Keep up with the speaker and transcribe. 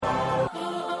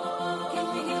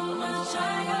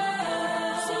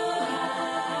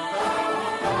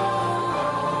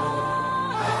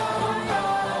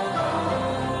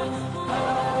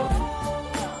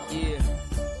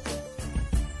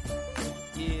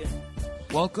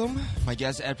welcome. My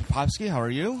guest, Ed Prokropski. How are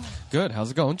you? Good.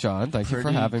 How's it going, John? Thank you for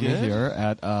Pretty having me good. here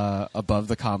at Above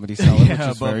the Comedy Cellar, which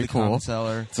is very cool.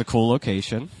 Cellar. It's a cool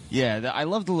location. Yeah, I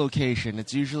love the location.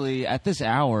 It's usually, at this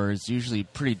hour, it's usually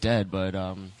pretty dead, but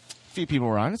a few people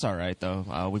around. It's all right,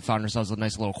 though. We found ourselves a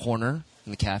nice little corner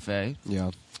in the cafe.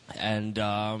 Yeah.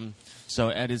 And so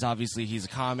Ed is obviously, he's a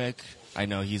comic. I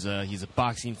know he's a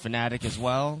boxing fanatic as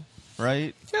well,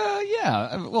 right?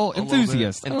 Yeah. Well,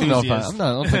 enthusiast. Enthusiast.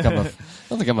 I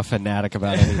don't think I'm a fanatic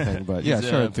about anything, but yeah, he's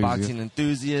sure, a enthusiast. boxing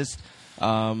enthusiast.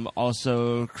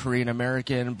 Also Korean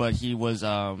American, but he was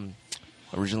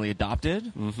originally adopted.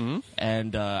 Mm-hmm.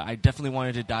 And I definitely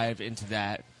wanted to dive into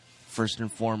that first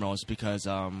and foremost because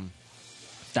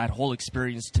that whole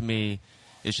experience to me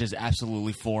is just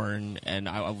absolutely foreign, and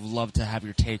I would love to have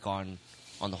your take on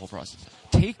the whole process.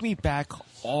 Take me back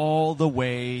all the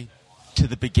way to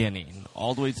the beginning.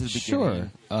 Sure.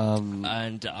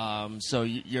 And so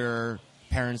your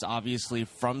parents obviously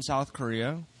from South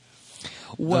Korea.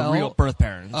 Well, the real birth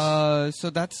parents.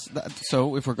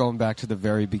 So if we're going back to the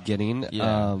very beginning,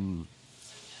 Yeah.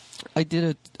 I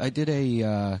didn't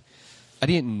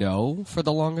know for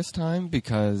the longest time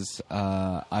because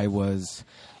I was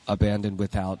abandoned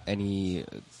without any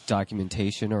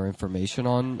documentation or information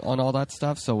on all that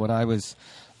stuff. So when I was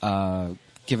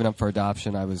given up for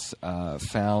adoption, I was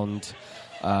found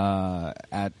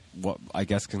at what I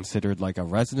guess considered like a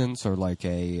residence or like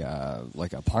a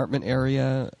apartment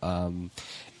area,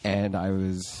 and I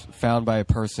was found by a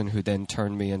person who then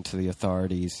turned me into the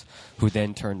authorities, who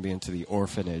then turned me into the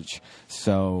orphanage.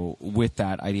 So with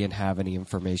that, I didn't have any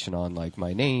information on like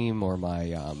my name or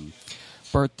my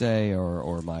birthday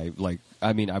or my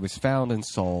I was found in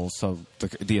Seoul, so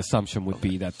the assumption would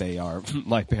be that they are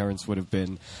my parents would have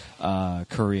been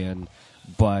Korean,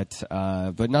 but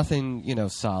nothing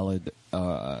solid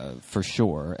for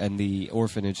sure. And the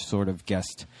orphanage sort of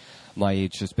guessed my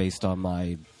age just based on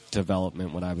my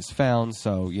development when I was found.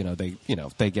 So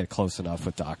they get close enough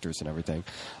with doctors and everything.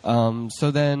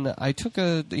 So then I took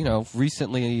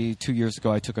recently 2 years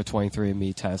ago I took a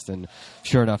 23andMe test, and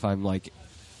sure enough I'm like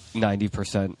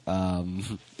 90%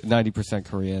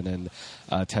 Korean and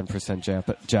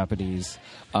 10% Japanese,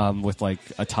 with like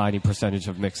a tiny percentage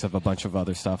of mix of a bunch of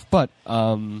other stuff. But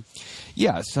so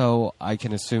I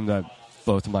can assume that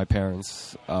both of my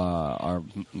parents are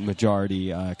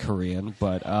majority Korean.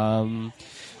 But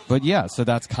yeah, so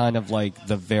that's kind of like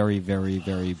the very, very,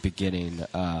 very beginning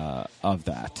of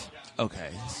that. Okay,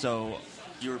 so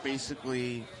you were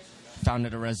basically found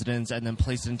at a residence and then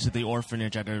placed into the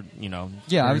orphanage at a I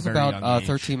was very about young age.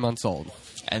 13 months old.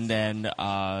 And then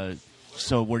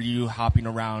so were you hopping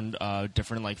around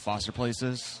different like foster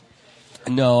places?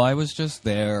 No, I was just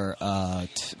there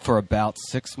for about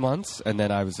 6 months, and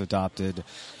then I was adopted.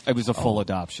 It was a full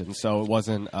adoption, so it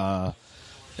wasn't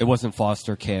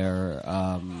foster care.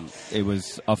 It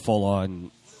was a full-on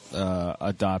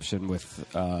adoption with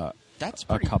That's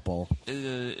a couple.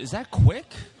 Is that quick?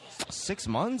 6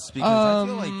 months? Because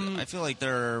I feel like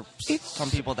there are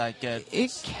some people that get.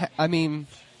 I mean,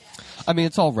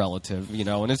 it's all relative,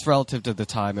 and it's relative to the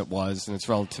time it was, and it's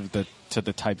relative to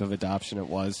the type of adoption it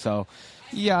was. So,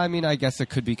 yeah, I mean, I guess it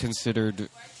could be considered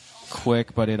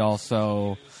quick, but it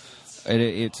also.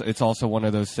 It's also one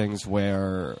of those things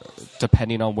where,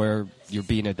 depending on where you're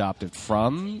being adopted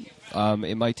from,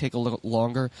 it might take a little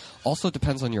longer. Also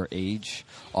depends on your age.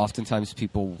 Oftentimes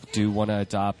people do want to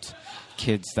adopt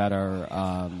kids that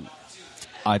are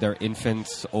either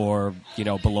infants or,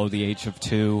 below the age of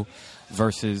 2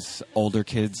 versus older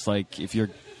kids. Like if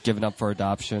you're given up for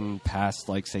adoption past,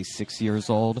 like, say, 6 years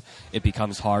old, it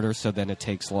becomes harder, so then it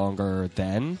takes longer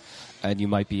then. And you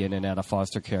might be in and out of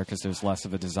foster care because there's less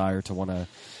of a desire to want to,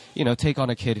 take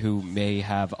on a kid who may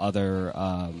have other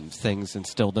things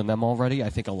instilled in them already.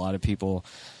 I think a lot of people,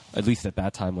 at least at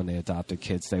that time when they adopted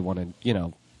kids, they wanted,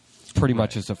 pretty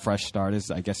much as a fresh start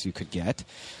as I guess you could get.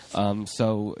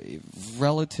 So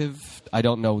relative, I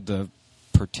don't know the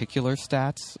particular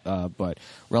stats, but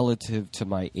relative to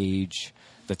my age,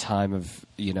 the time of,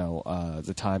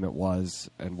 the time it was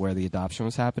and where the adoption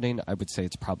was happening, I would say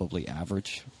it's probably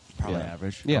average. Probably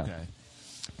average? Yeah.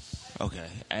 Okay.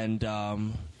 And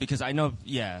because I know,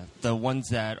 the ones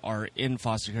that are in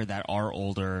foster care that are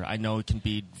older, I know it can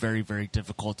be very, very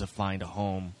difficult to find a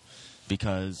home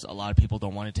because a lot of people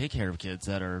don't want to take care of kids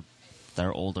that are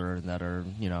older and that are,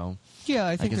 Yeah,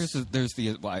 I think there's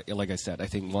like I said, I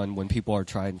think when people are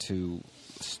trying to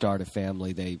start a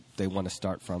family, they want to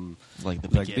start from like the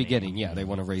beginning. Yeah, they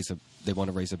want to raise a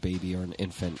baby or an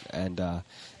infant, and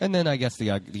then I guess the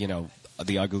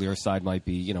uglier side might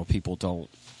be, people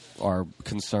are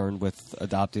concerned with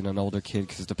adopting an older kid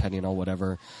because depending on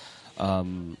whatever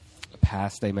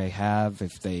past they may have,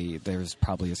 if there's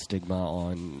probably a stigma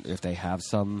on if they have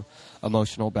some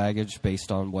emotional baggage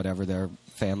based on whatever their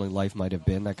family life might have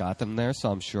been that got them there.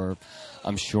 So I'm sure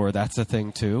that's a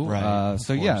thing too. Right.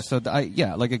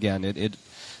 Like again, it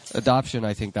adoption,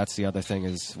 I think that's the other thing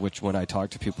is, which when I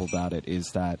talk to people about it,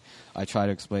 is that I try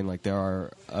to explain like there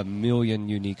are a million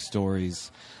unique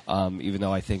stories, even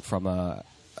though I think from an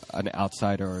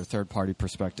outsider or third party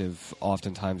perspective,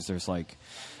 oftentimes there's like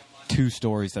two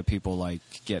stories that people like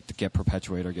get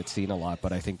perpetuated or get seen a lot,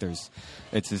 but I think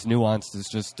it's as nuanced as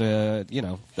just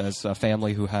there's a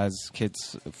family who has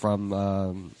kids from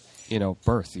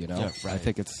birth. Yeah, right. I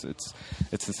think it's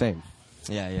the same.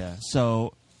 Yeah.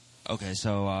 So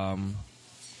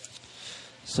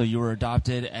so you were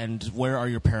adopted, and where are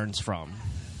your parents from?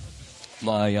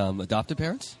 My adopted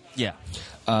parents? Yeah.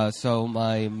 So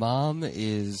my mom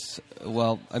is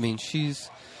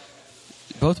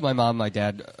both my mom and my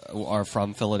dad are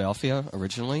from Philadelphia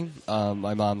originally.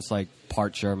 My mom's like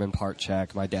part German, part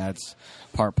Czech. My dad's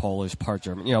part Polish, part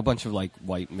German. A bunch of like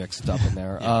white mixed up in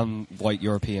there, white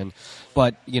European.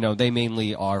 But, they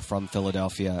mainly are from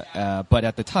Philadelphia. But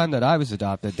at the time that I was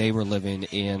adopted, they were living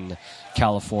in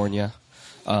California.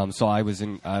 So I was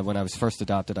when I was first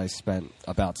adopted, I spent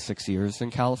about 6 years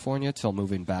in California till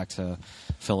moving back to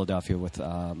Philadelphia with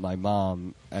my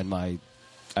mom and my,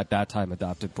 at that time,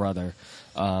 adopted brother,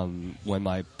 when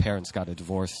my parents got a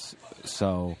divorce.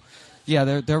 So, yeah,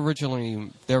 they're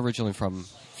originally from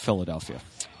Philadelphia.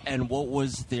 And what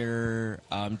was their?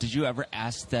 Did you ever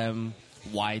ask them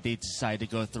why they decided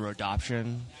to go through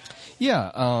adoption?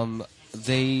 Yeah,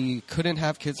 they couldn't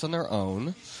have kids on their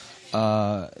own.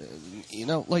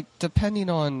 Like depending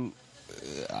on,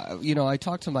 I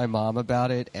talked to my mom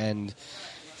about it, and.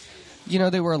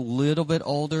 They were a little bit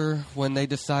older when they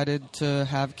decided to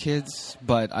have kids,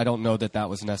 but I don't know that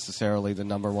was necessarily the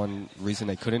number one reason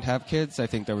they couldn't have kids. I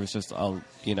think there was just,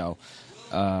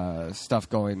 stuff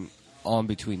going on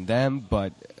between them,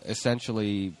 but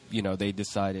essentially, they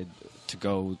decided to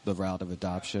go the route of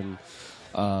adoption.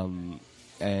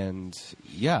 And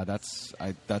yeah, that's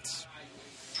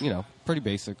pretty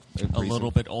basic. A little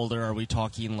bit older. Are we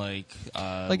talking like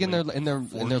in their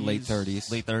late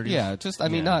 30s? Late 30s. Yeah, just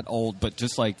not old, but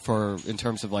just like in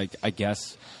terms of like I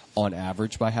guess on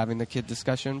average by having the kid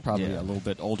discussion, probably a little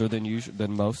bit older than usual,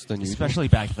 especially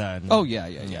back then. Oh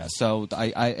yeah. So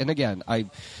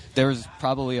there's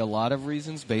probably a lot of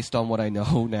reasons based on what I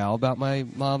know now about my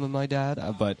mom and my dad,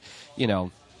 but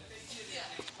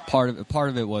Part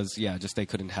of it was, just they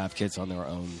couldn't have kids on their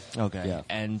own. Okay. Yeah.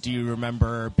 And do you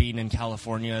remember being in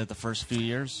California the first few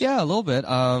years? Yeah, a little bit.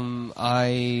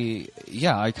 I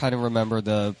kind of remember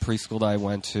the preschool that I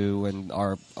went to and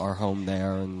our home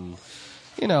there, and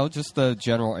just the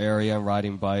general area,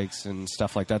 riding bikes and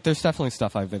stuff like that. There's definitely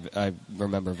stuff I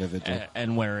remember vividly.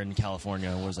 And where in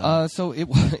California was that? So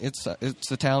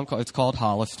it's a town called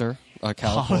Hollister.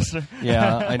 California. Hollister.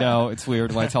 Yeah, I know. It's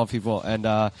weird when I tell people. And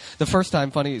the first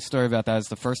time, funny story about that is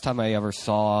the first time I ever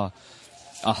saw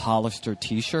a Hollister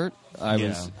T-shirt.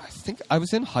 I think I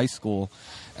was in high school,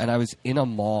 and I was in a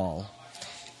mall,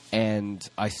 and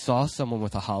I saw someone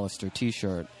with a Hollister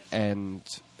T-shirt. And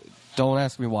don't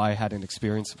ask me why I hadn't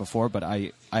experienced it before, but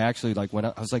I actually went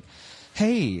up. I was like,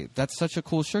 "Hey, that's such a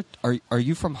cool shirt. Are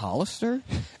you from Hollister?"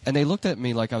 And they looked at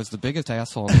me like I was the biggest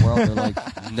asshole in the world. They're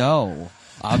like, "No.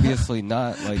 Obviously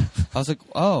not." Like, I was like,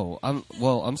 "Oh,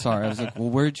 I'm sorry." I was like,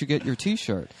 "Well, where'd you get your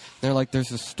T-shirt?" And they're like,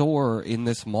 "There's a store in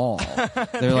this mall."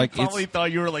 They're like, probably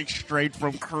thought you were like straight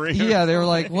from Korea. Yeah, they were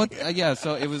like, "What?" Yeah,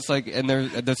 so it was like, and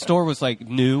the store was like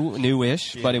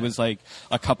newish, but it was like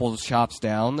a couple of shops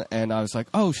down, and I was like,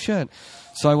 "Oh shit!"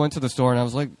 So I went to the store and I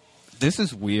was like, "This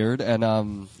is weird," and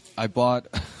I bought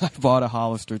a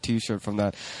Hollister T-shirt from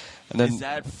that. And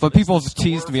then, but people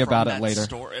teased me about it later.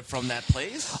 From that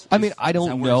place? I mean, I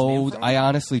don't know. I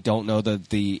honestly don't know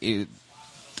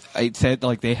it said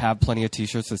like they have plenty of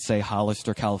T-shirts that say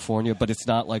Hollister, California, but it's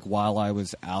not like while I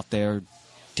was out there,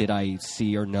 did I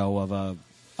see or know of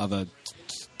a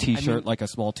T-shirt, like a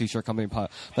small T-shirt company. But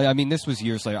I mean, this was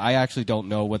years later. I actually don't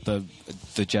know what the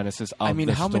genesis of the store was. I mean,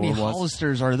 how many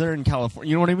Hollisters are there in California?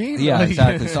 You know what I mean? Yeah,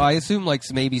 exactly. So I assume like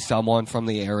maybe someone from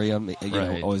the area,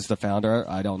 was the founder.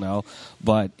 I don't know,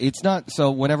 but it's not.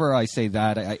 So whenever I say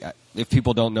that, if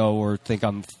people don't know or think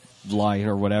I'm lying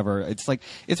or whatever, it's like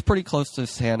it's pretty close to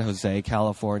San Jose,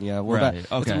 California.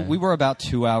 We were about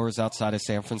 2 hours outside of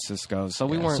San Francisco, so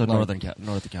we weren't Northern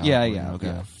California.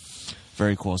 Yeah.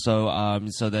 Very cool. So,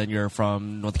 so then you're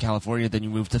from Northern California, then you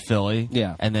moved to Philly.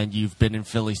 Yeah. And then you've been in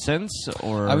Philly since,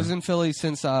 or? I was in Philly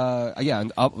since,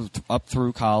 up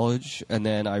through college, and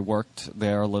then I worked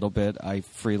there a little bit. I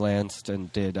freelanced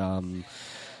and did,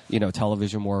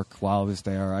 television work while I was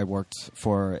there. I worked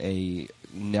for a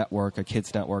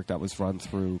kids network that was run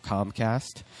through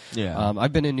Comcast. Yeah.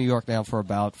 I've been in New York now for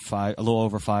about a little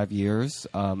over 5 years,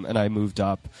 and I moved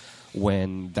up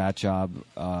when that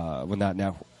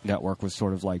network was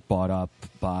sort of like bought up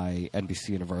by NBC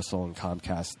Universal and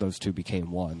Comcast. Those two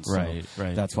became one. So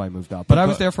right. that's why I moved up. But I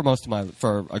was there for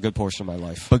for a good portion of my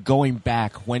life. But going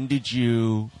back, when did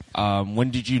you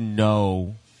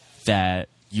know that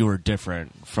you were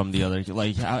different from the other?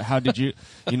 Like, how did you?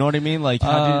 You know what I mean? Like,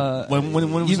 when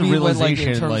was the realization?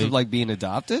 In terms of like being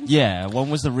adopted? Yeah. When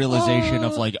was the realization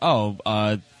of like,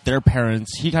 their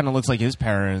parents? He kind of looks like his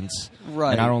parents,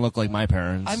 right? And I don't look like my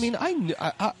parents. I mean, I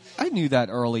knew that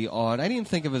early on. I didn't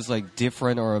think of it as like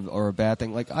different or a bad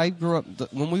thing. Like I grew up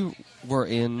when we were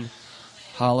in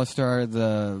Hollister.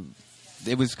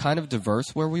 It was kind of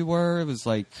diverse where we were. It was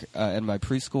like, and my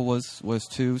preschool was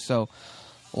too. So,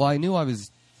 well, I knew I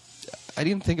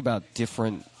didn't think about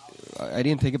different. I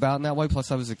didn't think about it in that way.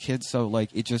 Plus, I was a kid, so like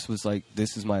it just was like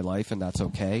this is my life, and that's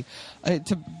okay.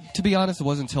 To be honest, it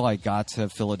wasn't until I got to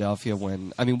Philadelphia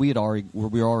when we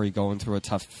were already going through a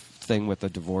tough thing with the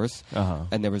divorce,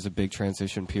 and there was a big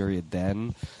transition period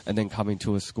then, and then coming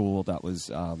to a school that was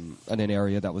in an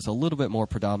area that was a little bit more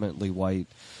predominantly white.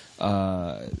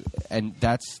 And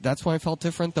that's when I felt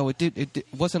different, though it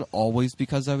wasn't always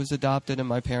because I was adopted and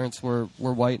my parents were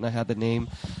white and I had the name.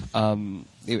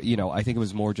 I think it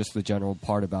was more just the general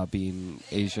part about being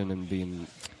Asian and being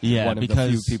one of the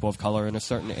few people of color in a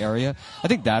certain area. I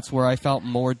think that's where I felt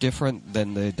more different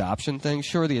than the adoption thing.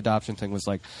 Sure, the adoption thing was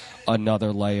like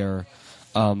another layer.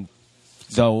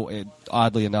 Though,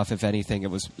 oddly enough, if anything, it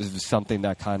was something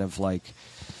that kind of like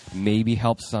maybe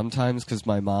helped sometimes because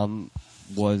my mom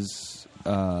was,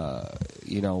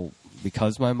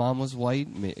 because my mom was white,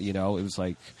 it was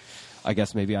like, I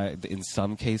guess maybe in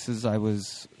some cases I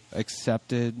was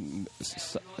accepted,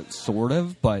 sort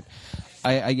of, but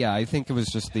I think it was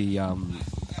just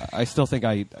I still think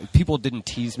people didn't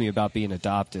tease me about being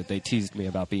adopted. They teased me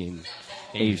about being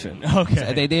Asian.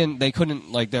 Okay. They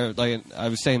couldn't, I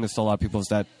was saying this to a lot of people, is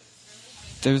that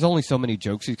there's only so many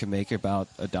jokes you can make about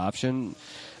adoption.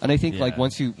 And I think like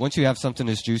once you have something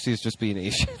as juicy as just being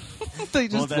Asian, they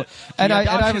just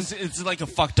it's like a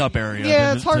fucked up area.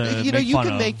 Yeah, it's hard. You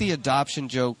can make the adoption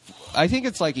joke. I think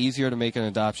it's like easier to make an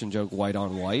adoption joke white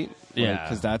on white,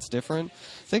 because that's different.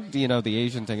 I think the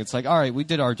Asian thing. It's like, all right, we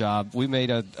did our job. We made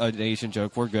an Asian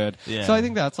joke. We're good. Yeah. So I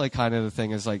think that's like kind of the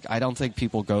thing. Is like I don't think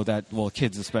people go that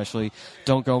kids especially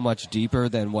don't go much deeper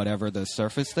than whatever the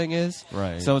surface thing is.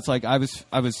 Right. So it's like I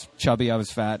was chubby, I was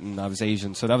fat, and I was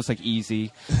Asian. So that was like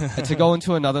easy. And to go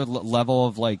into another level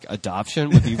of like adoption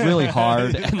would be really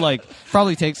hard and like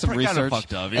probably take some research.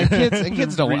 Fucked up, yeah. And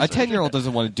kids don't. A 10-year-old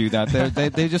doesn't want to do that.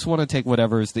 They just want to take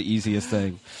whatever is the easiest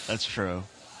thing. That's true.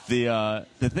 The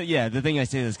thing I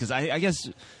say this because I guess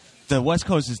the West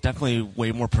Coast is definitely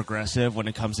way more progressive when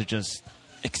it comes to just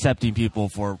accepting people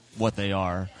for what they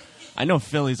are. I know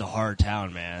Philly's a hard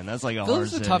town, man. That's like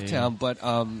Philly's a tough town, but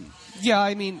I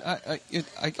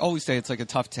always say it's like a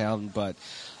tough town, but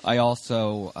I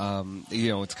also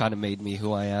it's kind of made me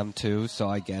who I am too, so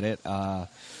I get it. Are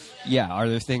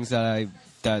there things that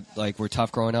like were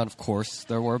tough growing up? Of course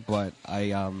there were, but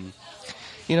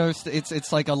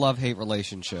it's like a love-hate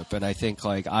relationship, and I think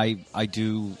like I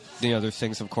do. There's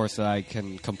things, of course, that I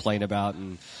can complain about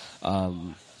and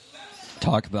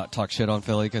talk shit on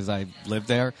Philly because I live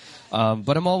there.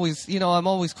 But I'm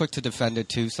always quick to defend it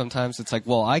too. Sometimes it's like,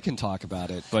 well, I can talk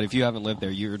about it, but if you haven't lived there,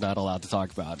 you're not allowed to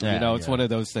talk about it. It's one of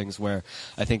those things where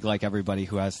I think like everybody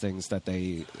who has things that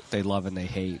they love and they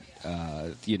hate,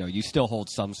 you still hold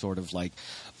some sort of like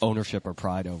ownership or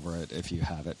pride over it if you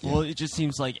have it. Yeah. Well, it just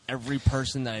seems like every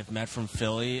person that I've met from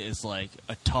Philly is like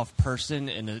a tough person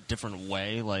in a different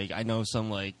way. Like I know some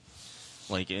like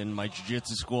in my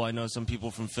jiu-jitsu school, I know some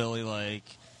people from Philly, like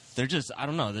they're just, I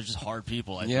don't know, they're just hard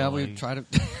people. We try to,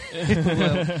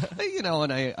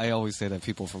 and I always say that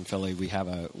people from Philly, we have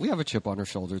a chip on our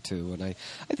shoulder too, and I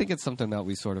think it's something that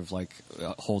we sort of like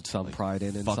hold some pride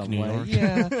in some New way. York.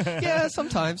 Yeah,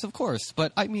 sometimes, of course,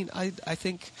 but I mean, I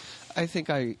think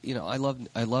I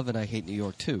love and I hate New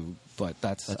York too, but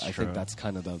I think that's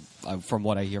kind of from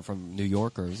what I hear from New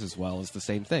Yorkers as well, is the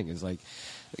same thing. Is like,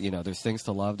 there's things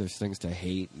to love, there's things to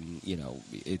hate, and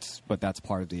but that's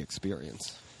part of the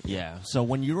experience. Yeah. So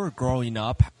when you were growing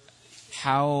up,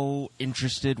 how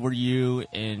interested were you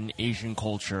in Asian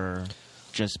culture?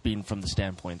 just being from the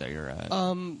standpoint that you're at?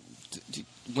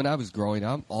 When I was growing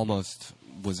up, almost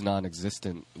was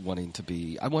non-existent wanting to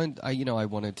be. I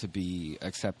wanted to be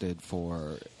accepted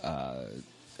for.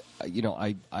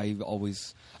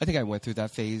 I think I went through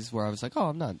that phase where I was like,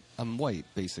 oh, I'm white,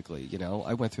 basically.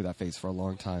 I went through that phase for a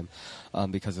long time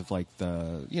because of like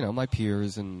my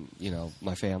peers and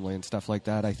my family and stuff like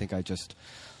that. I think I just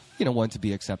wanted to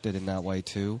be accepted in that way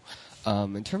too.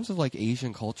 In terms of like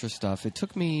Asian culture stuff, it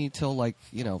took me till like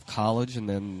college and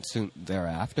then soon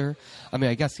thereafter. I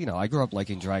mean, I guess I grew up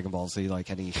liking Dragon Ball Z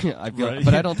like any,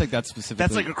 but I don't think that's specifically.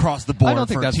 That's like across the board. I don't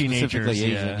think for that's teenagers,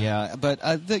 specifically Asian. Yeah, but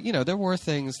there were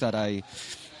things that I,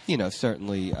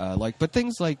 certainly like. But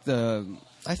things like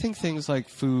I think things like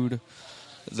food,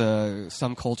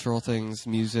 some cultural things,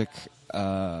 music.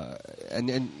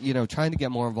 And trying to get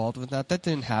more involved with that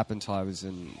didn't happen until I was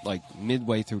in like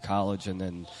midway through college, and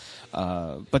then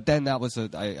but then that was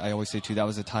I always say too, that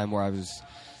was a time where I was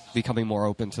becoming more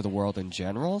open to the world in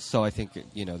general. So I think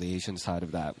the Asian side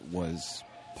of that was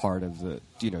part of the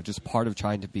just part of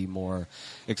trying to be more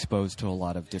exposed to a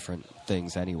lot of different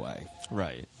things anyway.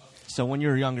 Right. So when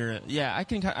you're younger, yeah, I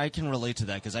can relate to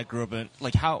that because I grew up in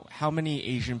like how many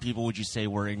Asian people would you say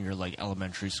were in your like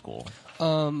elementary school?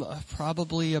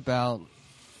 Probably about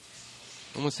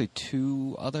I want to say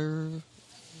two other.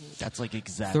 That's like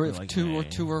exactly like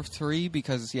two or three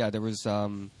because there was a I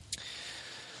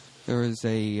want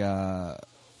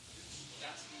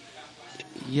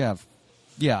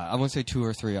to say two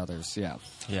or three others.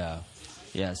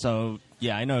 Yeah. So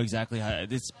yeah, I know exactly how.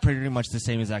 It's pretty much the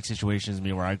same exact situation as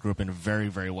me, where I grew up in a very,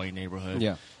 very white neighborhood.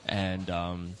 Yeah,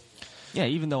 and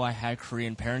even though I had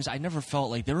Korean parents, I never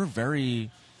felt like they were very,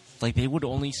 like they would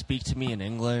only speak to me in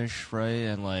English, right?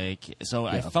 And like, so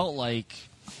yeah. I felt like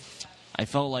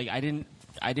I didn't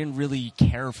really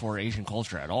care for Asian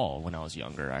culture at all when I was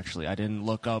younger. Actually, I didn't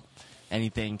look up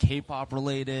anything K-pop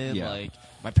related. Yeah. Like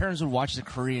my parents would watch the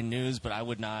Korean news, but I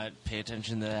would not pay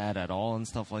attention to that at all and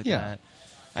stuff like that.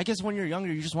 I guess when you're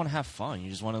younger, you just want to have fun. You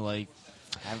just want to like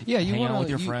hang out with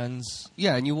your friends.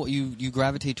 Yeah, and you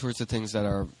gravitate towards the things that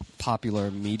are popular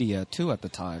in media too at the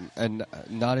time, and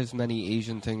not as many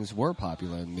Asian things were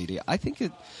popular in media. I think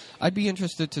I'd be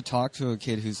interested to talk to a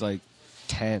kid who's like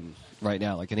 10 right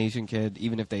now, like an Asian kid,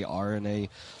 even if they are in a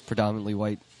predominantly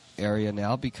white area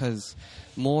now, because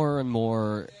more and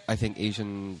more I think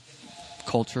Asian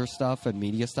culture stuff and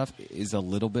media stuff is a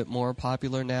little bit more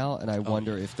popular now, and I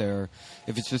wonder if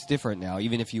it's just different now,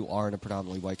 even if you are in a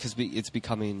predominantly white, because it's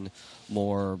becoming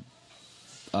more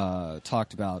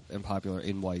talked about and popular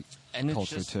in white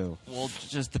culture too. Well,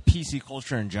 just the PC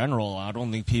culture in general. I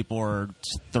don't think people are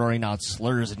throwing out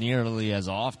slurs nearly as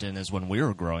often as when we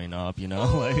were growing up.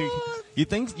 Like you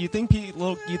think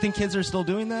kids are still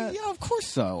doing that? Yeah, of course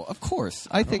so. Of course,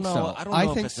 I think so.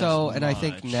 I think so, and I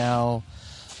think now.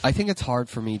 I think it's hard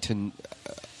for me to.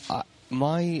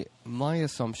 My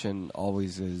assumption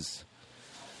always is.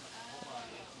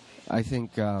 I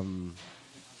think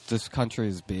this country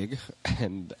is big,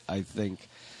 and I think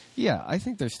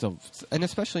there's still, and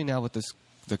especially now with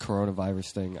the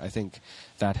coronavirus thing, I think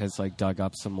that has like dug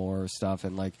up some more stuff,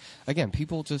 and like again,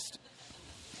 people just.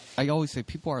 I always say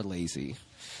people are lazy,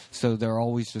 so they're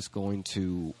always just going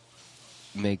to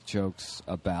make jokes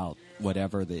about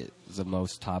whatever the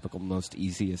most topical, most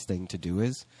easiest thing to do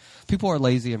is. People are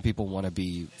lazy and people want to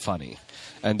be funny.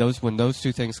 And when those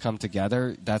two things come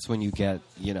together, that's when you get,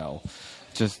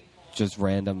 just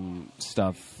random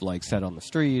stuff like said on the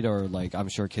street, or like I'm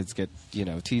sure kids get,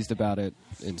 teased about it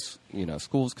in,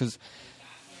 schools, because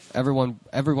everyone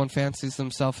fancies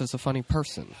themselves as a funny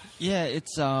person. Yeah,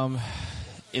 it's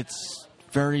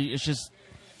just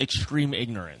extreme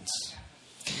ignorance,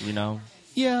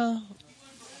 Yeah,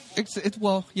 it's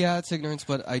ignorance,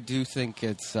 but I do think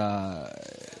it's I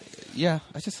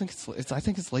just think I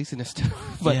think it's laziness too.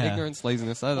 But ignorance,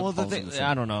 laziness. I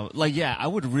don't know. Like, I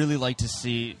would really like to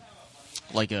see,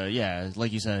 like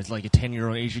you said, it's like a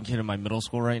 10-year-old Asian kid in my middle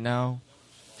school right now,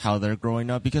 how they're growing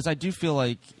up, because I do feel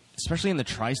like, especially in the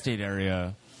tri-state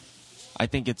area, I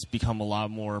think it's become a lot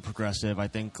more progressive. I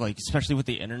think, like, especially with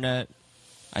the internet,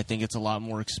 I think it's a lot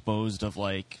more exposed of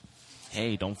like,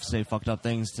 hey, don't say fucked up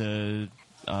things to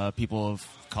people of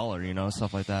color,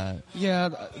 stuff like that. Yeah,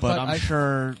 but I'm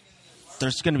sure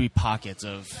there's going to be pockets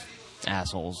of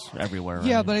assholes everywhere. Right?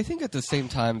 Yeah, but I think at the same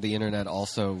time, the internet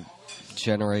also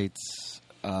generates.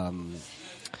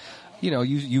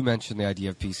 You mentioned the idea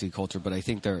of PC culture, but I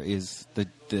think there is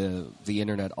the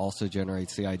internet also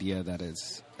generates the idea that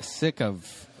is sick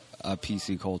of a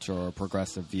PC culture or a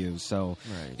progressive view. So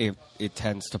it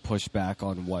tends to push back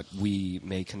on what we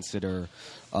may consider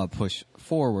a push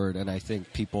forward. And I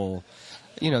think people,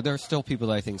 there are still people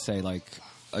that I think say like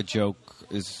a joke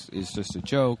is just a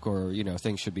joke, or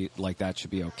things should be like that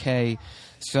should be okay.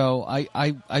 So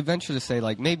I venture to say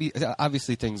like maybe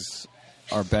obviously things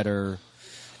are better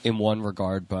in one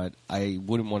regard, but I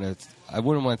wouldn't want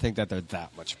to think that they're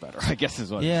that much better, I guess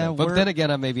is what I'm saying. But then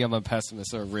again, maybe I'm a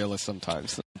pessimist or a realist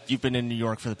sometimes. You've been in New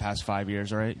York for the past 5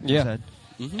 years, right? Yeah. You said?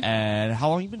 Mm-hmm. And how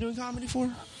long have you been doing comedy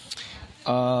for?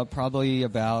 Probably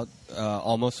about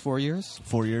almost 4 years.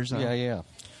 4 years now? Yeah.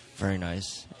 Very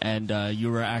nice. And you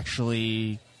were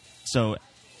actually... So,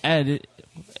 Ed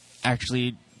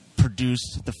actually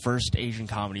produced the first Asian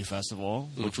Comedy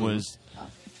Festival, which was,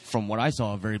 from what I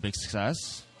saw, a very big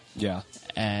success. Yeah.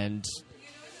 And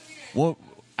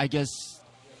I guess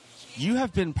you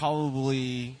have been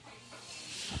probably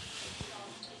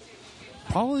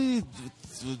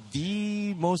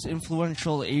the most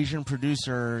influential Asian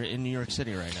producer in New York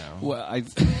City right now. Well,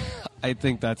 I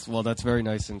think that's very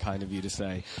nice and kind of you to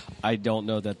say. I don't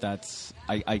know that's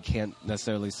I can't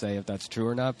necessarily say if that's true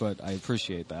or not, but I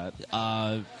appreciate that.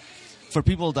 For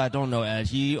people that don't know Ed,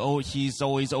 he's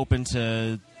always open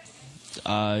to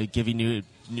giving new,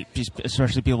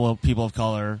 especially people of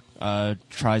color,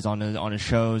 tries on his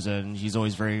shows, and he's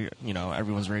always very,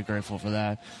 everyone's very grateful for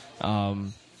that.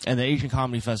 And the Asian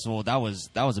Comedy Festival, that was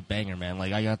a banger, man.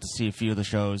 Like, I got to see a few of the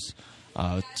shows,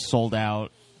 sold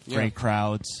out, great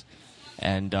crowds,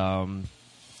 and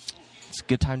it's a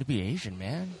good time to be Asian,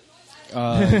 man.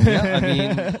 Yeah, I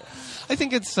mean, I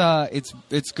think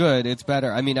it's good. It's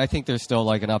better. I mean, I think there's still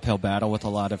like an uphill battle with a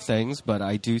lot of things, but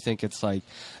I do think it's like,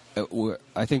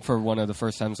 I think for one of the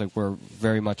first times, like we're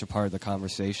very much a part of the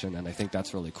conversation, and I think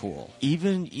that's really cool.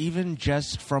 Even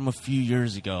just from a few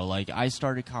years ago, like I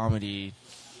started comedy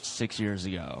 6 years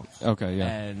ago. Okay, yeah.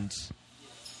 And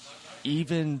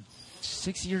even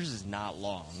 6 years is not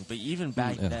long, but even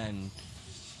back then,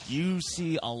 you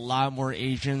see a lot more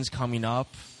Asians coming up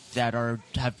that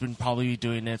have been probably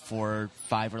doing it for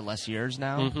 5 or less years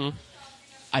now. Mm-hmm.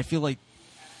 I feel like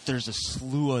there's a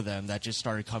slew of them that just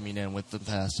started coming in with the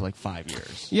past 5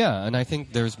 years. Yeah, and I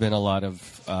think there's been a lot of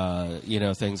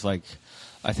things like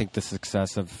I think the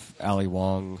success of Ali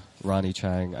Wong, Ronnie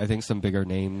Chang. I think some bigger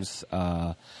names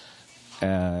and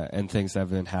things that have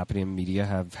been happening in media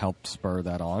have helped spur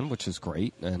that on, which is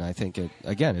great. And I think it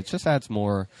just adds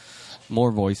more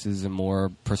voices and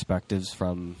more perspectives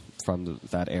from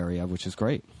that area, which is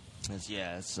great.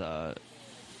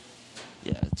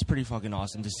 It's pretty fucking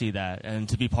awesome to see that and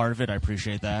to be part of it. I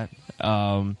appreciate that.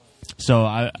 So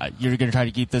you're going to try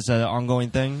to keep this an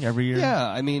ongoing thing every year? Yeah,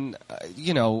 I mean,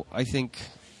 I think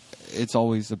it's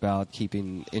always about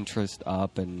keeping interest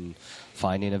up and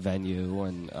finding a venue.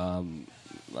 And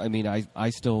I mean, I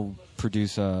still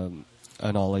produce an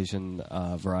all-Asian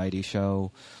variety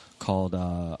show called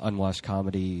Unwashed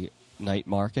Comedy Night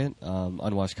Market.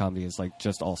 Unwashed Comedy is like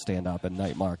just all stand-up, and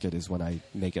Night Market is when I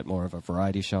make it more of a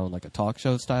variety show and like a talk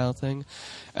show style thing.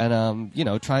 And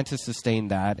trying to sustain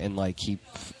that and like keep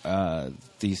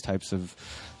these types of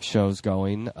shows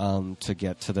going to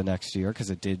get to the next year, because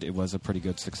it was a pretty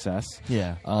good success.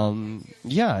 Yeah.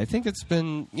 I think it's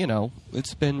been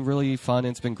it's been really fun.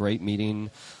 It's been great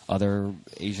meeting other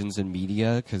Asians in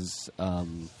media, because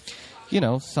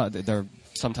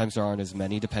sometimes there aren't as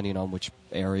many depending on which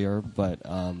area, but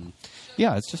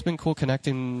it's just been cool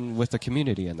connecting with the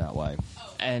community in that way.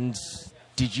 And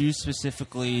did you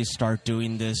specifically start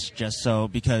doing this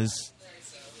because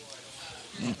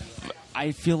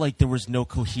I feel like there was no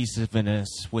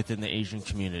cohesiveness within the Asian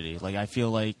community? Like, I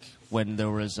feel like when there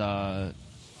was last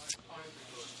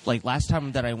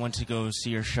time that I went to go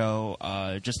see your show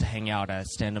just to hang out at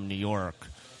Stand Up New York,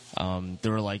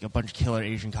 there were like a bunch of killer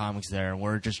Asian comics there, and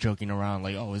we're just joking around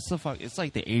like, oh, it's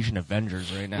like the Asian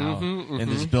Avengers right now in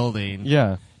this building.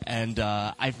 Yeah. And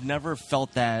I've never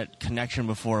felt that connection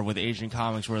before with Asian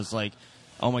comics, where it's like,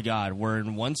 oh my God, we're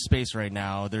in one space right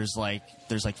now. There's like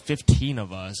 15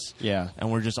 of us. Yeah.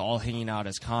 And we're just all hanging out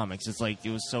as comics. It's like, it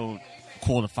was so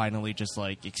cool to finally just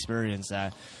like experience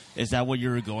that. Is that what you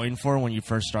were going for when you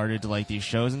first started to like these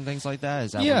shows and things like that?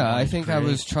 Is that I think I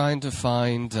was trying to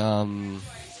find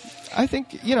I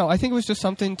think it was just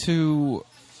something to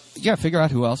figure out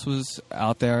who else was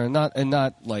out there, and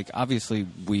not like, obviously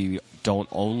we don't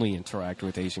only interact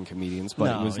with Asian comedians,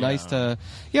 but it was nice to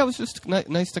it was just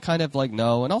nice to kind of like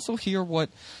know, and also hear what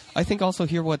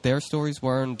their stories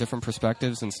were and different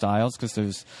perspectives and styles,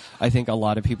 because I think a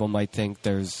lot of people might think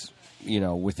there's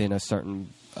within a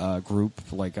certain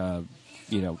group, like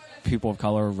people of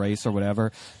color, race, or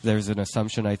whatever, there's an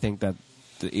assumption, I think, that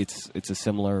it's a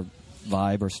similar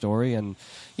vibe or story, and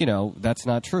that's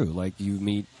not true. Like, you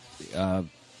meet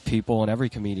people, and every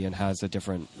comedian has a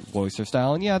different voice or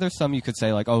style, and there's some you could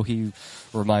say like, oh, he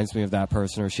reminds me of that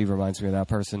person, or she reminds me of that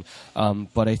person,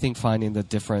 but I think finding the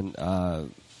different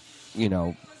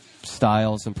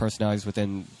styles and personalities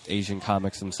within Asian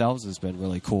comics themselves has been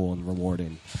really cool and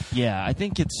rewarding. Yeah, I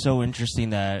think it's so interesting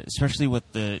that, especially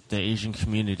with the Asian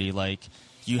community, like,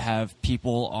 you have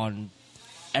people on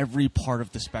every part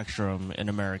of the spectrum in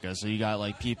America. So you got,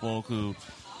 like, people who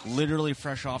literally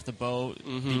fresh off the boat,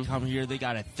 they come here, they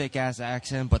got a thick-ass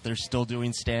accent, but they're still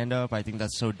doing stand-up. I think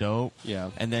that's so dope. Yeah.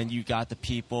 And then you got the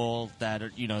people that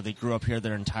are, they grew up here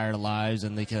their entire lives,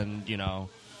 and they can,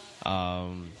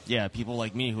 people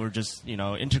like me who are just,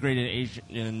 integrated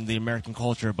in the American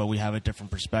culture, but we have a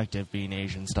different perspective being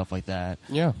Asian, stuff like that.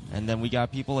 Yeah. And then we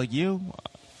got people like you.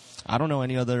 I don't know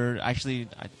any other... Actually,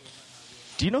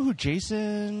 do you know who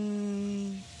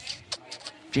Jason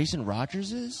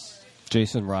Rogers is?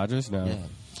 Jason Rogers? No. Yeah.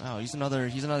 Oh, he's another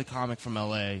comic from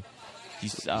L.A.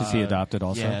 Is he adopted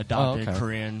also? Yeah, adopted, okay.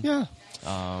 Korean. Yeah.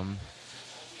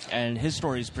 And his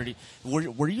story is pretty...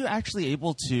 Were you actually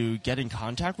able to get in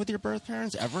contact with your birth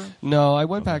parents ever? No, I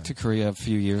went back to Korea a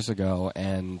few years ago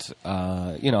and,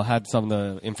 had some of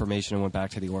the information and went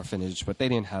back to the orphanage, but they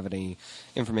didn't have any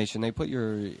information. They put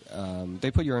your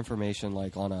information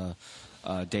like on a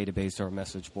database or a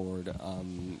message board,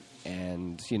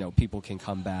 and, people can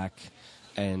come back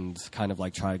and kind of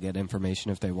like try to get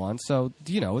information if they want. So,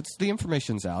 it's the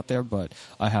information's out there, but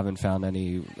I haven't found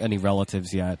any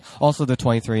relatives yet. Also, the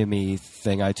 23andMe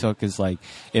thing I took is like,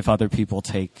 if other people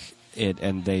take it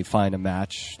and they find a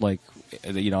match, like,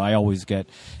 I always get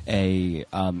a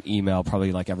email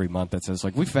probably like every month that says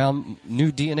like, we found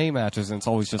new DNA matches, and it's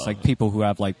always just like people who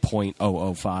have like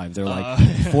 .005. They're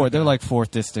like they're like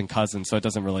fourth distant cousins, so it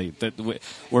doesn't really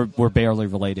we're barely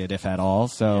related, if at all.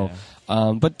 So,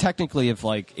 but technically,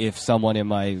 if someone in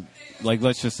my, like,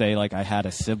 let's just say like I had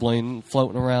a sibling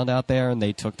floating around out there and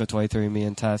they took the 23andMe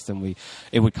and test, and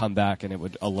it would come back and it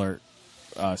would alert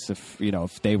us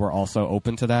if they were also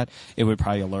open to that, it would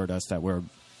probably alert us that we're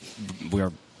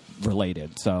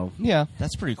related. So yeah,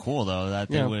 that's pretty cool though. That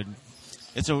they would.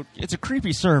 It's a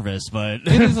creepy service, but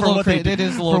it is a little creepy. It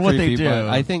is a little creepy, but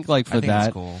I think like for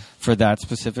that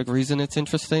specific reason, it's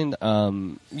interesting. I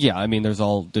mean, there's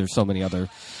so many other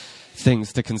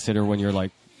things to consider when you're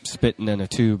like spitting in a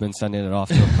tube and sending it off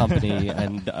to a company,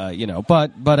 and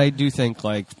but I do think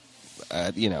like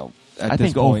at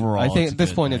this point, overall, I think at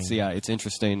this point it's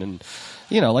interesting, and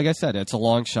like I said, it's a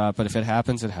long shot, but if it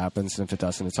happens, it happens, and if it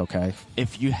doesn't, it's okay.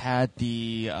 If you had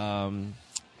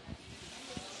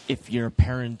if your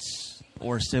parents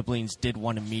or siblings did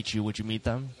want to meet you, would you meet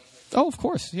them? Oh, of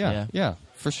course, yeah,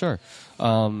 for sure.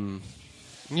 I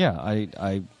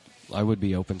would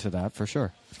be open to that for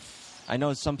sure. I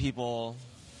know some people,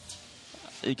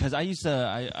 because I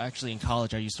actually in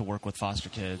college I used to work with foster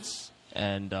kids,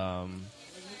 and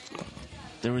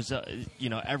there was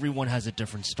everyone has a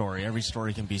different story. Every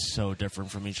story can be so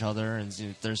different from each other, and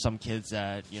there's some kids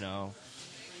that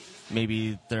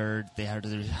maybe they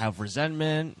have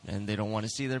resentment and they don't want to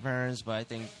see their parents. But I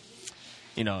think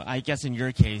I guess in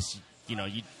your case,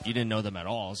 you didn't know them at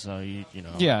all, so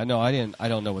Yeah, no, I didn't. I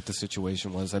don't know what the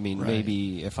situation was. I mean, right.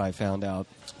 Maybe if I found out.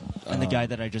 And the guy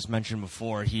that I just mentioned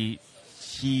before, he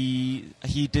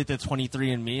did the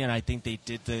 23andMe, and I think they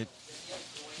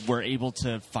were able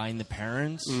to find the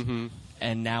parents,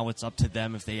 and now it's up to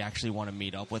them if they actually want to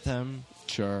meet up with him.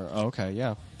 Sure. Okay.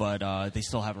 Yeah. But they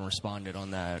still haven't responded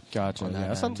on that. Gotcha. On that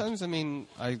end. Sometimes, I mean,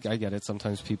 I get it.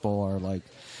 Sometimes people are like,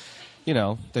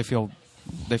 they feel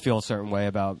a certain way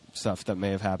about stuff that may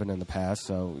have happened in the past.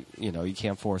 So you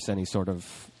can't force any sort of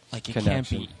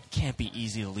connection. Can't be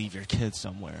easy to leave your kids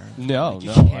somewhere. No.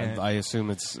 I assume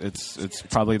it's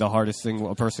probably the hardest thing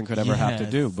a person could ever have to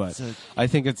do. But I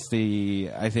think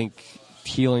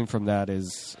healing from that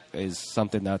is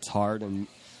something that's hard, and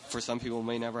for some people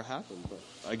may never happen. But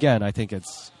again, I think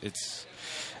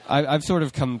I've sort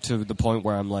of come to the point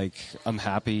where I'm like, I'm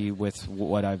happy with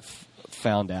what I've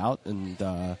found out, and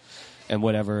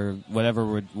whatever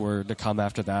were to come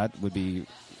after that would be,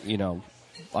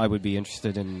 I would be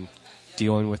interested in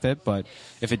dealing with it. But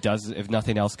if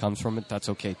nothing else comes from it, that's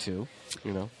okay too.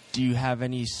 Do you have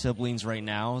any siblings right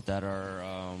now that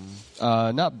are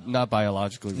not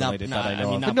biologically related that I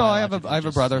know of? But no, I have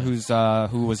a brother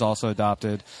who was also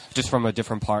adopted, just from a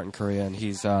different part in Korea, and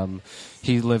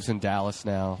he lives in Dallas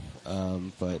now.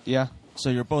 But yeah. So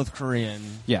you're both Korean.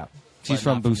 Yeah, he's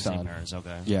from Busan. Same parents.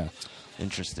 Okay. Yeah.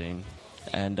 Interesting.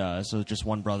 And so just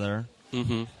one brother.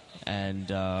 Mm-hmm. And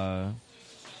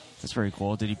That's very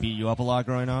cool. Did he beat you up a lot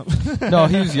growing up? No,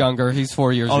 he was younger. He's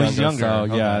 4 years younger. He's younger. So,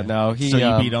 okay. yeah, no. So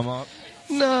you beat him up?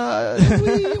 No,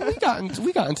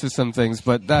 we got into some things,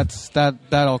 but that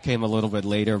all came a little bit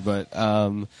later. But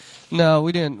no,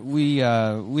 we didn't. We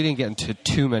didn't get into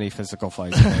too many physical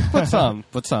fights, but some.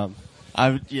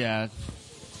 Yeah,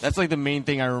 that's like the main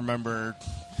thing I remember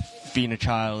being a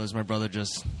child is my brother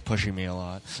just pushing me a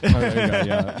lot. Oh, there you go,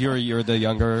 yeah. You're the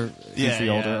younger. He's the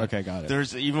older. Okay, got it.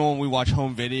 There's even when we watch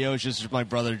home videos, just my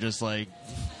brother just like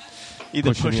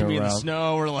either pushing me in the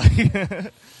snow or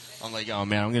like. I'm like, oh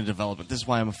man, I'm going to develop it. This is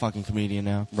why I'm a fucking comedian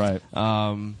now. Right.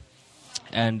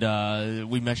 And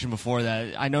we mentioned before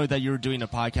that I know that you were doing a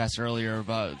podcast earlier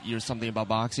about something about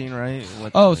boxing, right?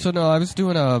 So no,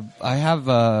 I have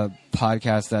a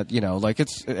podcast that, like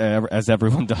it's as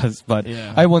everyone does, but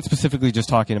I have one specifically just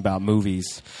talking about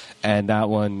movies, and that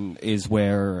one is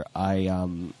where I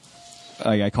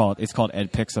call it's called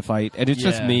Ed Picks a Fight, and it's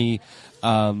just me.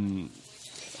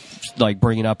 Like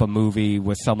bringing up a movie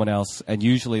with someone else, and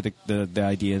usually the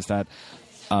idea is that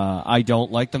I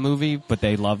don't like the movie, but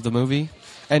they love the movie,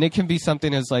 and it can be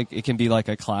something as like it can be like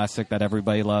a classic that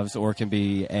everybody loves, or it can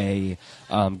be a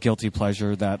guilty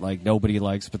pleasure that like nobody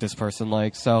likes but this person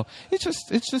likes. So it's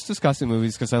just discussing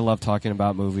movies because I love talking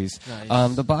about movies.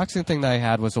 Nice. The boxing thing that I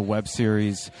had was a web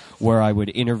series where I would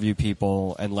interview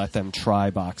people and let them try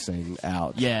boxing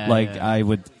out. I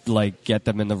would like get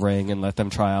them in the ring and let them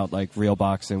try out like real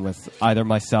boxing with either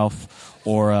myself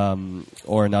or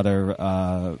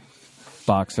another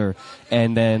boxer,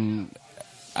 and then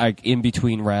in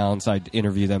between rounds I'd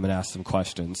interview them and ask them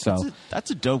questions. So that's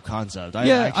a dope concept.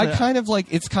 I kind of like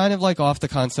it's kind of like off the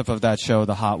concept of that show,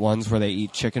 The Hot Ones, where they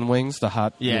eat chicken wings, the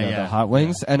hot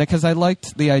wings, and because I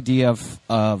liked the idea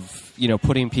of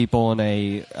putting people in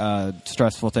a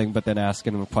stressful thing, but then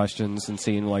asking them questions and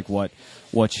seeing like what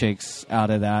shakes out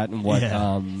of that and what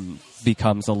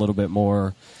becomes a little bit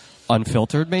more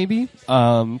unfiltered maybe.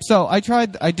 So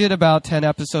I did about 10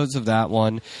 episodes of that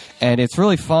one, and it's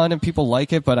really fun and people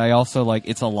like it, but I also like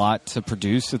it's a lot to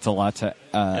produce. It's a lot to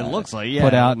it looks like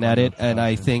put out and edit, and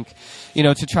I think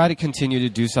to try to continue to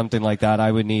do something like that,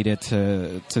 I would need it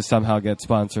to somehow get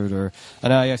sponsored,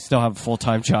 and I still have a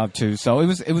full-time job too. So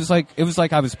it was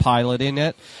like I was piloting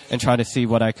it and trying to see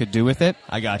what I could do with it.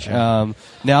 I gotcha.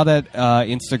 Now that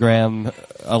Instagram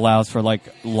allows for like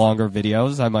longer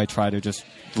videos, I might try to just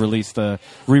re-release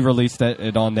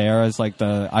it on there as like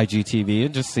the IGTV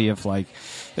and just see if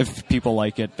people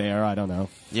like it there. I don't know.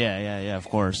 Yeah, of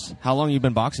course. How long have you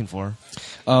been boxing for?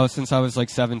 Oh, since I was like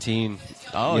 17.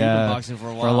 Oh, you've been boxing for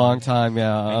a while. For a long time,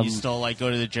 yeah. And you still like go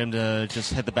to the gym to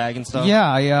just hit the bag and stuff?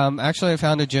 Yeah, I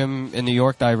found a gym in New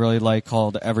York that I really like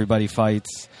called Everybody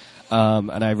Fights,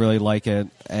 and I really like it,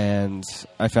 and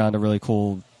I found a really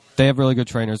cool. They have really good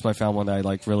trainers, but I found one that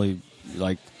I really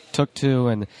took to,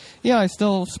 and I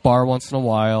still spar once in a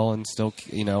while and still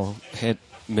hit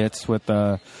mitts with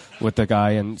the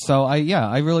guy, and so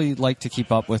I really like to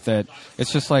keep up with it.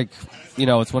 It's just like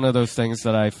it's one of those things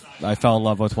that I fell in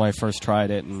love with when I first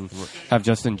tried it, and have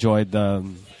just enjoyed the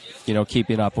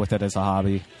keeping up with it as a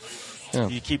hobby. Do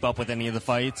you keep up with any of the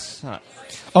fights?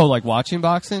 Oh, like watching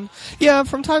boxing? Yeah,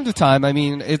 from time to time. I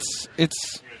mean, it's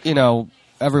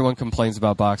everyone complains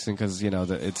about boxing because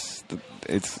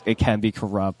it can be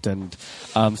corrupt, and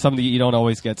you don't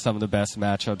always get some of the best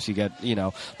matchups you get,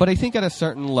 But I think at a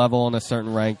certain level and a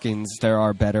certain rankings, there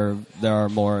are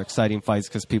more exciting fights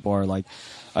because people are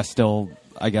still,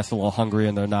 I guess, a little hungry,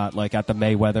 and they're not like at the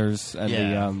Mayweathers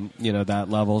and the that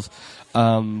levels.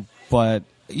 But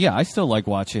yeah, I still like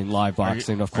watching live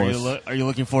boxing, of course. Are you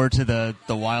looking forward to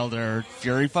the Wilder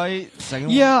Fury fight? Second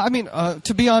one? Yeah, I mean,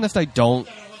 to be honest,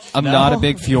 I'm not a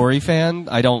big Fury fan.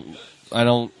 I don't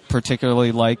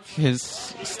particularly like his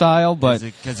style, but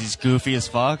because he's goofy as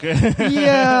fuck.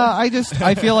 Yeah,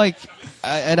 I feel like,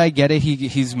 and I get it.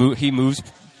 He moves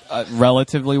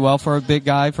relatively well for a big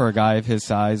guy, for a guy of his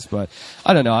size, but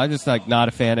I don't know. I'm just not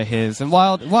a fan of his. And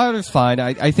Wilder's fine.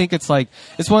 I think it's one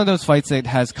of those fights that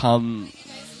has come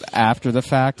after the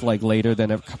fact, later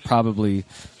than it probably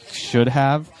should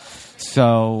have.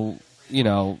 So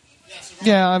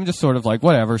yeah, I'm just sort of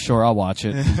whatever, sure, I'll watch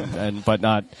it, but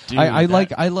not. Dude, I like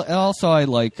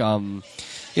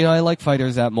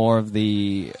fighters at more of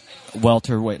the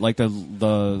welterweight, like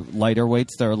the lighter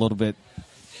weights. They're a little bit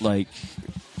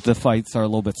the fights are a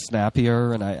little bit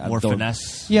snappier, and more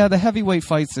finesse. Yeah, the heavyweight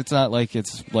fights. It's not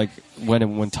it's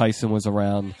when Tyson was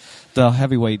around. The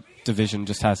heavyweight division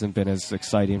just hasn't been as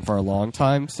exciting for a long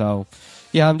time. So,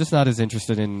 yeah, I'm just not as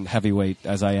interested in heavyweight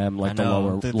as I am like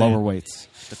lower weights.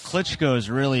 The Klitschko's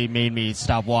really made me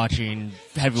stop watching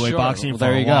heavyweight boxing for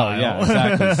there a you while. go. Yeah,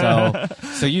 exactly.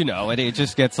 So it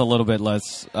just gets a little bit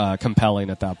less compelling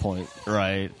at that point.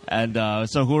 Right. And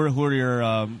so who are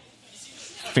your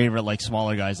favorite like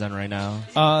smaller guys then right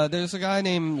now? There's a guy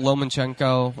named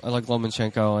Lomachenko. I like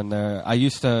Lomachenko, and I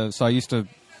used to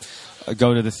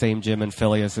go to the same gym in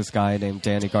Philly as this guy named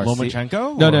Danny Garcia.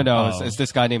 Lomachenko? No. Oh. It's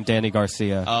this guy named Danny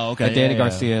Garcia. Oh, okay. And Danny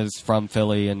Garcia is from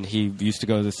Philly, and he used to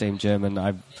go to the same gym, and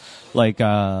I've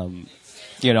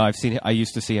I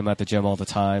used to see him at the gym all the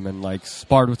time and like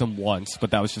sparred with him once,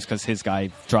 but that was just because his guy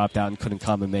dropped out and couldn't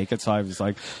come and make it. So I was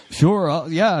like, sure,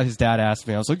 yeah. His dad asked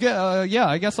me. I was like, yeah,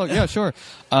 I guess, yeah, sure.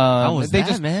 How was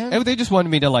that, man? They just wanted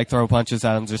me to like throw punches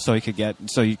at him just so he could get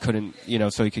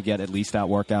at least that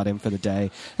workout in for the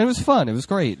day. And it was fun. It was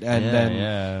great.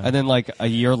 And then like a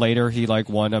year later, he like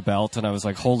won a belt, and I was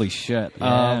like, holy shit,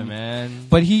 yeah, man.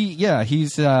 But he's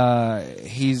he's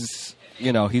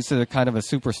a kind of a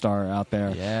superstar out there.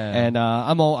 Yeah. And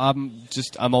I'm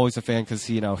always a fan because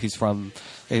he's a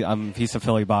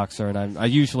Philly boxer, and I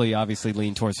usually obviously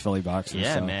lean towards Philly boxers.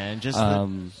 Yeah, so, man. Just I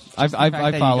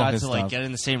follow his to stuff. like get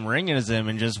in the same ring as him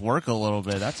and just work a little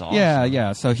bit. That's awesome.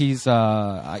 Yeah. So he's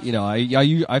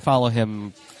I follow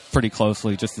him pretty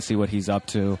closely just to see what he's up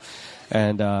to.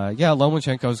 And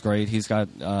Lomachenko's great. He's got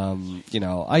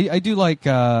I do like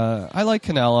I like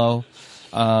Canelo.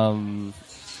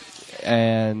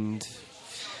 And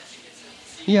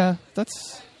yeah,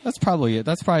 that's probably it.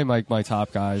 That's probably my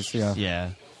top guys.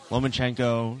 Yeah.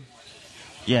 Lomachenko.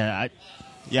 Yeah,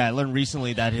 I learned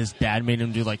recently that his dad made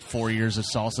him do like 4 years of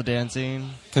salsa dancing.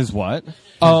 His what? His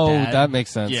dad. That makes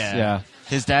sense. Yeah.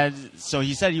 His dad. So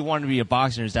he said he wanted to be a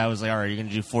boxer. His dad was like, "All right, you're going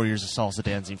to do 4 years of salsa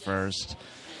dancing first."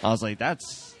 I was like,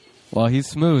 "That's." Well, he's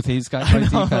smooth. He's got great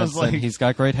defense, and he's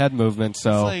got great head movement.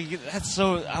 So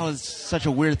that was such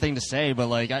a weird thing to say, but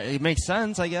like it makes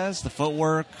sense, I guess. The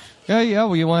footwork. Yeah.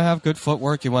 Well, you want to have good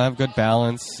footwork. You want to have good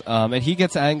balance. And he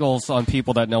gets angles on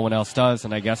people that no one else does,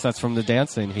 and I guess that's from the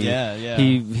dancing.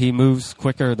 He moves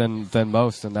quicker than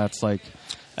most, and that's weird,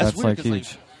 like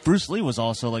huge. Bruce Lee was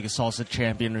also like a salsa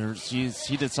champion, or he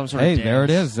did some sort of dance. There it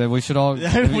is. We should all.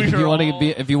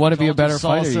 If you want to be a better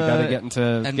fighter, you got to get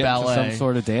into some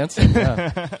sort of dancing.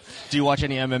 Yeah. Do you watch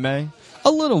any MMA? A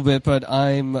little bit, but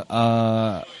I'm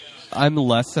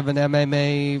less of an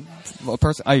MMA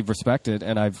person. I respect it,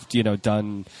 and I've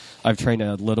trained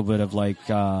a little bit of like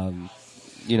I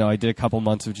did a couple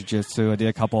months of jiu-jitsu. I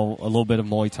did a little bit of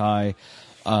Muay Thai.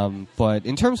 But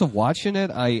in terms of watching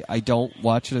it, I don't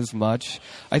watch it as much.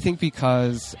 I think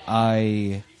because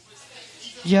I've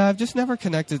just never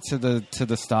connected to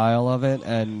the style of it,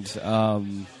 and I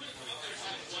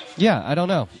don't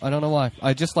know why.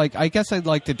 I guess I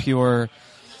like the pure,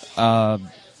 I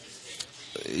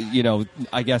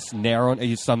guess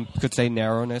some could say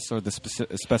narrowness or the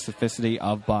specificity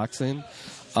of boxing.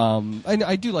 And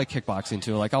I do like kickboxing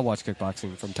too. Like I'll watch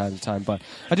kickboxing from time to time, but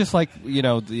I just like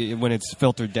when it's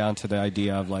filtered down to the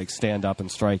idea of like stand up and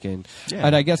striking. Yeah.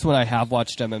 And I guess when I have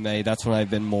watched MMA, that's when I've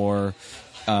been more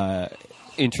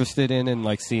interested in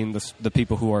like seeing the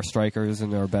people who are strikers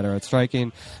and are better at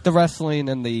striking. The wrestling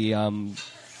and the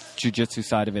jiu-jitsu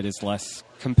side of it is less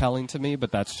compelling to me,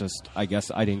 but that's just, I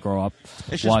guess I didn't grow up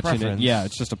watching it. Yeah,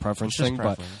 it's just a preference thing,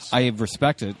 but I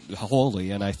respect it wholly,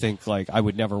 and I think like I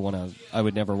would never want to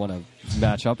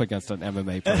match up against an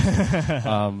MMA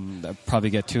person. I'd probably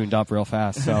get tuned up real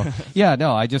fast. So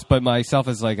but myself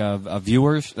as like a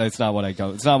viewer, it's not what I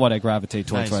gravitate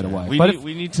towards right away.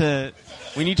 We need to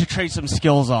trade some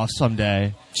skills off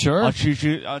someday. Sure. I'll teach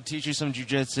you some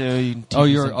jiu-jitsu. So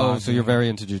you're very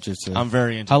into jiu-jitsu. I'm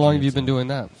very into How long jiu-jitsu. have you been doing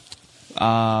that?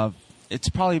 It's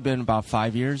probably been about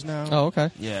 5 years now. Oh,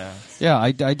 okay. Yeah. Yeah,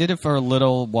 I did it for a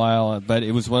little while, but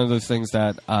it was one of those things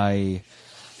that I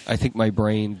think my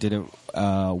brain didn't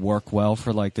work well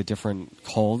for like the different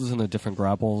holds and the different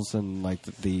grapples and like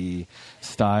the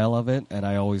style of it, and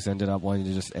I always ended up wanting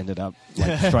to just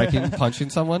like striking, punching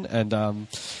someone, and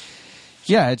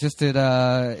it just did.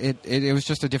 It was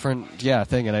just a different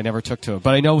thing, and I never took to it.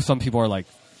 But I know some people are like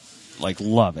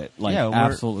love it,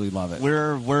 absolutely love it.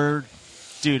 We're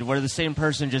the same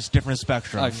person, just different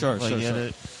spectrum. Sure.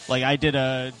 I did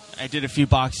a few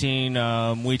boxing,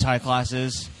 Muay Thai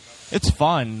classes. It's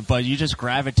fun, but you just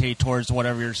gravitate towards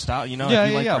whatever your style.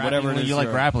 Whatever it is. You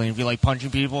like grappling. If you like punching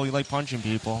people, you like punching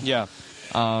people. Yeah.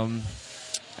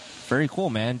 Very cool,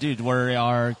 man, dude. We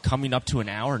are coming up to an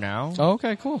hour now. Oh,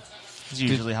 okay, cool. It's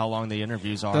usually how long the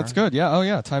interviews are. That's good. Yeah. Oh,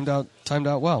 yeah. Timed out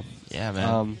well. Yeah,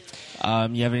 man.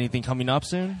 You have anything coming up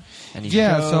soon? Any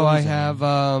Yeah, so I shows?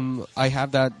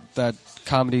 have that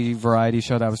comedy variety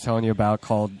show that I was telling you about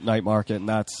called Night Market, and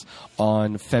that's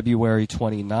on February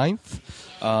 29th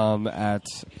at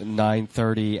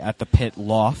 9:30 at the Pit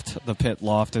Loft. The Pit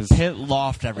Loft is Pit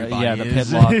Loft, everybody. yeah, the Pit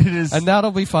Loft, and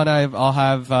that'll be fun. I'll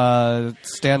have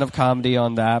stand-up comedy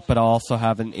on that, but I'll also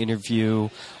have an interview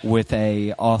with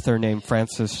a author named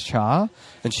Frances Cha,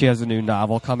 and she has a new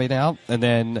novel coming out, and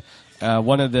then.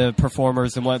 One of the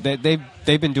performers, and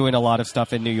they've been doing a lot of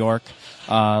stuff in New York.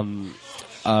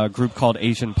 A group called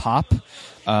Asian Pop.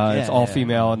 It's all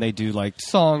female, and they do like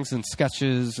songs and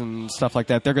sketches and stuff like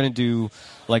that. They're going to do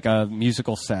like a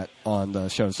musical set on the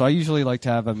show. So I usually like to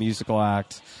have a musical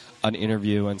act, an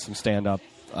interview, and some stand-up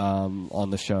on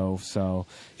the show. So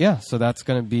yeah, so that's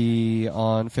going to be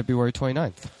on February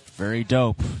 29th. Very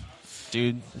dope,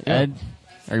 dude. Yeah. Ed,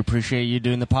 I appreciate you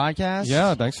doing the podcast.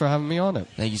 Yeah, thanks for having me on it.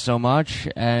 Thank you so much.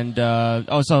 And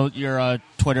so your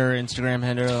Twitter, Instagram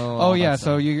handle. Oh yeah,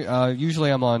 so you usually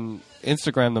I'm on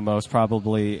Instagram the most,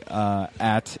 probably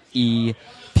at EPOPSKI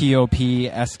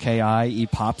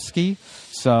Epopski.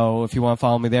 So if you want to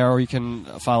follow me there, or you can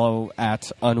follow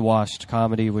at Unwashed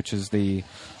Comedy, which is the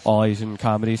all Asian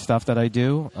comedy stuff that I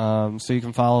do. So you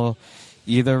can follow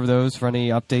either of those for any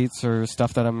updates or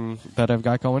stuff that I've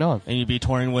got going on. And you'd be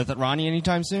touring with Ronnie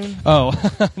anytime soon? Oh,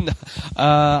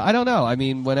 I don't know. I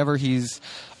mean, whenever he's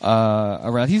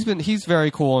around, he's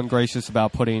very cool and gracious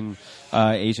about putting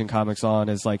Asian comics on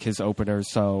as like his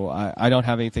openers. So I don't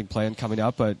have anything planned coming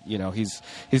up, but you know, he's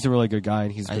a really good guy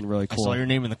and he's been really cool. I saw your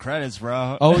name in the credits,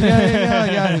 bro. Oh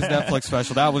yeah. His Netflix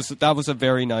special. That was a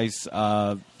very nice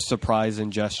surprise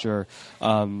and gesture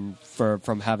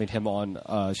from having him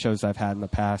on shows I've had in the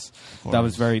past. That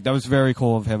was very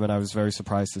cool of him, and I was very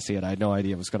surprised to see it. I had no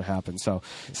idea it was going to happen. So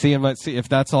see if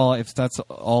that's all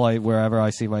wherever I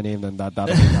see my name, then that'll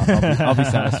be enough. I'll be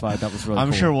satisfied. That was really cool.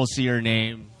 I'm sure we'll see your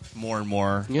name more and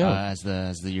more as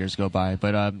the years go by.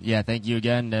 But yeah, thank you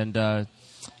again, and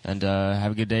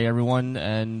have a good day, everyone.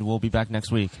 And we'll be back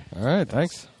next week. All right,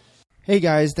 thanks. Hey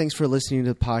guys, thanks for listening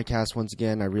to the podcast once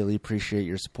again. I really appreciate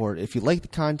your support. If you like the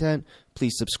content,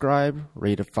 please subscribe,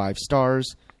 rate it 5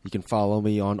 stars. You can follow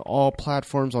me on all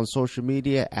platforms on social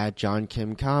media at John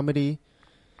Kim Comedy.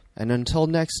 And until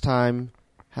next time,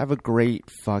 have a great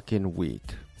fucking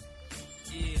week.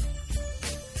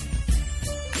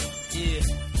 Yeah.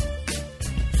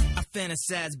 I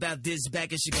fantasize about this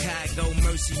back in Chicago.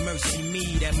 Mercy, mercy me,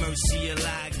 that mercy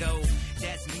Ilago.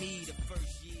 That's me.